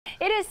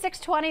It is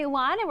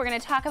 6:21, and we're going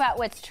to talk about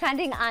what's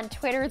trending on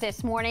Twitter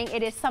this morning.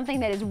 It is something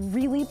that is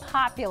really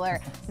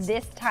popular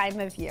this time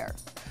of year.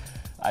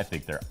 I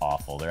think they're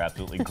awful. They're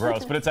absolutely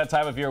gross. But it's that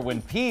time of year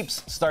when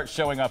Peeps start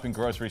showing up in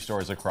grocery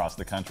stores across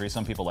the country.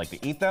 Some people like to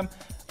eat them.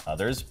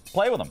 Others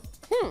play with them.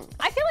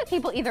 I feel like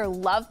people either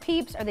love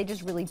Peeps or they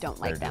just really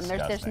don't like them.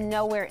 There's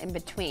nowhere in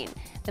between.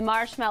 The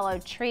marshmallow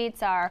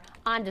treats are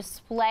on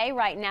display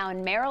right now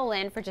in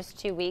Maryland for just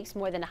 2 weeks.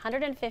 More than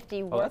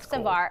 150 works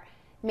of art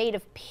made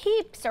of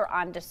Peeps are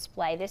on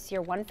display. This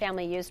year, one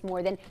family used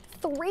more than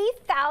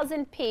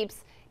 3,000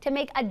 Peeps to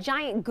make a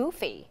giant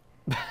Goofy.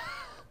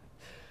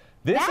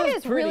 That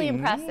is really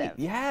impressive.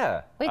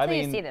 Yeah. Wait till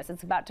you see this.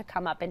 It's about to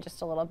come up in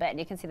just a little bit, and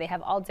you can see they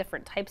have all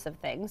different types of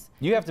things.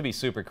 You have to be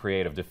super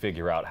creative to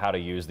figure out how to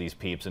use these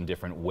Peeps in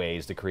different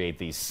ways to create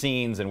these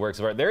scenes and works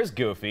of art. There's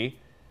Goofy.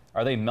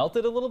 Are they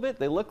melted a little bit?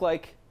 They look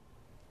like...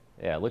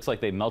 Yeah, it looks like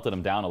they melted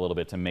them down a little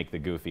bit to make the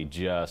Goofy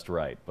just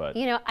right, but...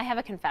 You know, I have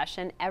a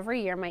confession. Every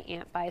year my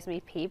aunt buys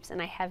me Peeps,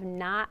 and I have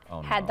not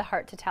had the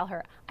heart to tell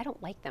her I don't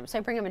like them. So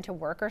I bring them into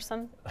work or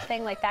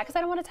something like that, because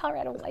I don't want to tell her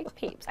I don't like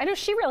Peeps. I know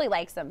she really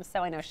likes them,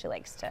 so I know she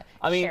likes to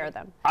share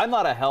them. I'm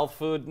not a health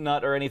food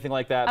nut or anything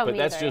like that, but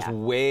that's just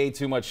way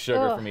too much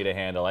sugar for me to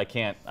handle. I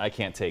can't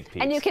take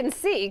Peeps. And you can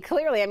see,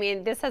 clearly, I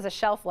mean, this has a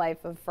shelf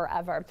life of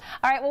forever.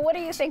 All right, well, what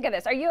do you think of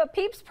this? Are you a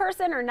Peeps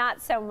person or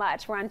not so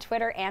much? We're on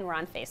Twitter and we're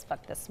on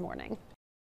Facebook this morning.